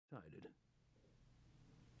decided.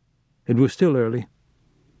 It was still early,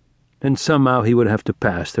 and somehow he would have to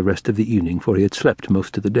pass the rest of the evening, for he had slept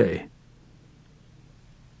most of the day.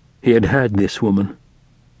 He had had this woman,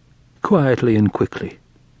 quietly and quickly,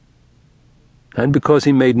 and because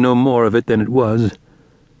he made no more of it than it was,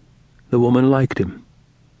 the woman liked him.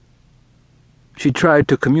 She tried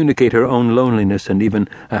to communicate her own loneliness and even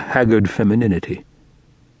a haggard femininity.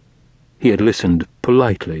 He had listened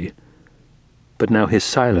politely, but now his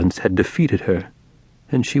silence had defeated her,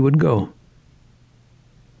 and she would go.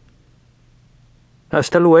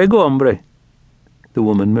 "Hasta luego, hombre," the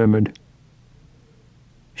woman murmured.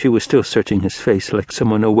 She was still searching his face like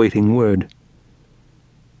someone awaiting word.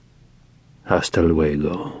 "Hasta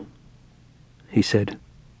luego," he said.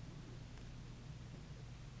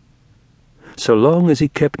 So long as he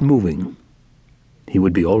kept moving, he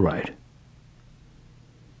would be all right.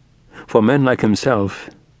 For men like himself,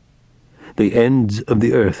 the ends of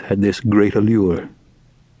the earth had this great allure,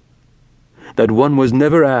 that one was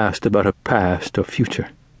never asked about a past or future,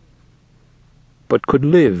 but could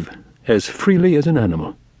live as freely as an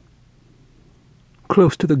animal,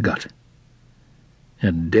 close to the gut,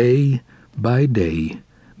 and day by day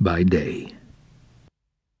by day.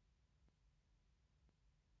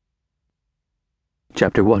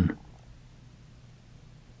 Chapter 1.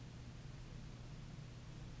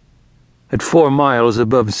 At 4 miles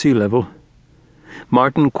above sea level,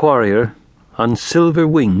 Martin Quarrier, on silver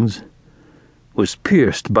wings, was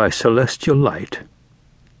pierced by celestial light.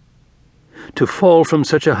 To fall from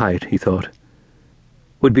such a height, he thought,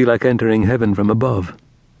 would be like entering heaven from above.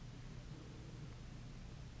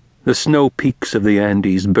 The snow peaks of the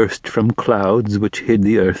Andes burst from clouds which hid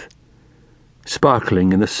the earth,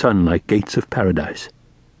 sparkling in the sun like gates of paradise,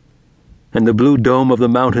 and the blue dome of the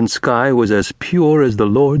mountain sky was as pure as the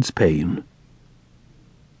Lord's pain.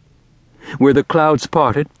 Where the clouds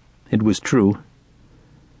parted, it was true,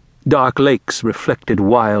 dark lakes reflected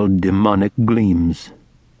wild, demonic gleams.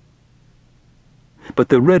 But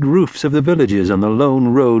the red roofs of the villages on the lone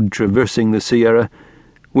road traversing the Sierra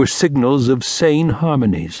were signals of sane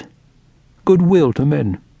harmonies, goodwill to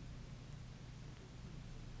men.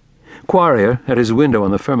 Quarrier, at his window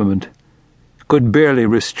on the firmament, could barely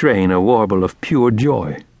restrain a warble of pure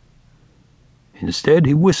joy. Instead,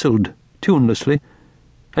 he whistled tunelessly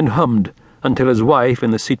and hummed until his wife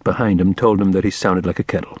in the seat behind him told him that he sounded like a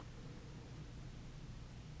kettle.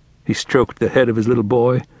 He stroked the head of his little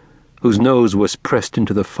boy, whose nose was pressed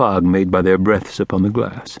into the fog made by their breaths upon the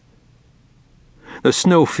glass. The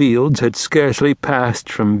snow fields had scarcely passed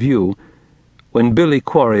from view when Billy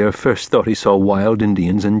Quarrier first thought he saw wild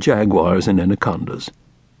Indians and jaguars and anacondas.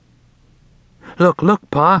 "Look,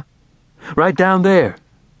 Pa! Right down there!"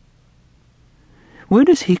 "Where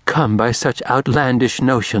does he come by such outlandish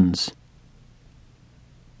notions?"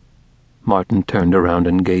 Martin turned around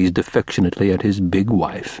and gazed affectionately at his big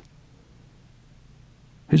wife.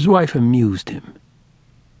 His wife amused him.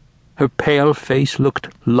 Her pale face looked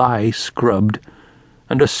lye-scrubbed,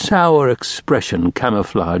 and a sour expression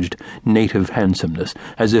camouflaged native handsomeness,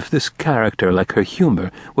 as if this character, like her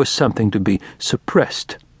humor, was something to be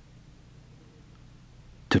suppressed.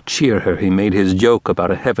 To cheer her, he made his joke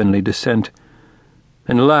about a heavenly descent,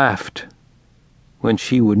 and laughed when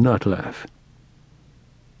she would not laugh.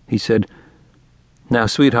 He said, "Now,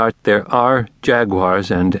 sweetheart, there are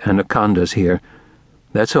jaguars and anacondas here.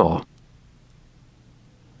 That's all."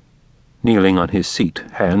 Kneeling on his seat,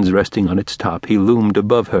 hands resting on its top, he loomed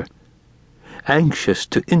above her, anxious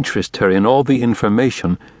to interest her in all the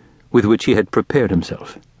information with which he had prepared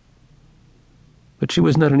himself. But she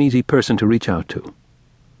was not an easy person to reach out to,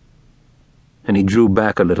 and he drew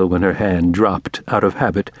back a little when her hand dropped out of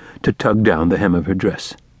habit to tug down the hem of her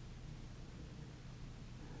dress.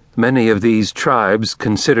 "Many of these tribes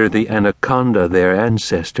consider the anaconda their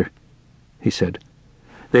ancestor," he said.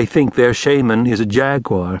 "They think their shaman is a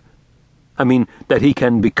jaguar. I mean, that he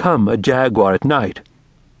can become a jaguar at night."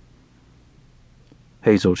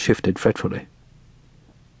 Hazel shifted fretfully.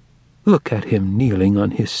 "Look at him kneeling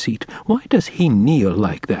on his seat. Why does he kneel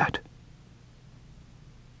like that?"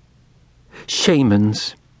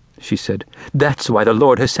 "Shamans," she said. "That's why the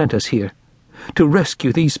Lord has sent us here, to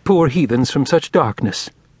rescue these poor heathens from such darkness."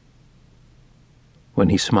 When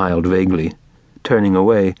he smiled vaguely, turning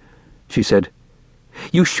away, she said,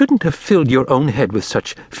 "You shouldn't have filled your own head with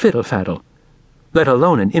such fiddle-faddle, let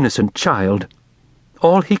alone an innocent child.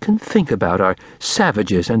 All he can think about are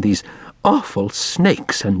savages and these awful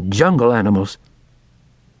snakes and jungle animals."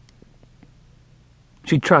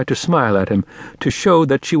 She tried to smile at him, to show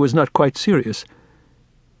that she was not quite serious,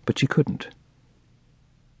 but she couldn't.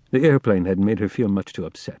 The airplane had made her feel much too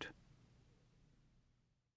upset.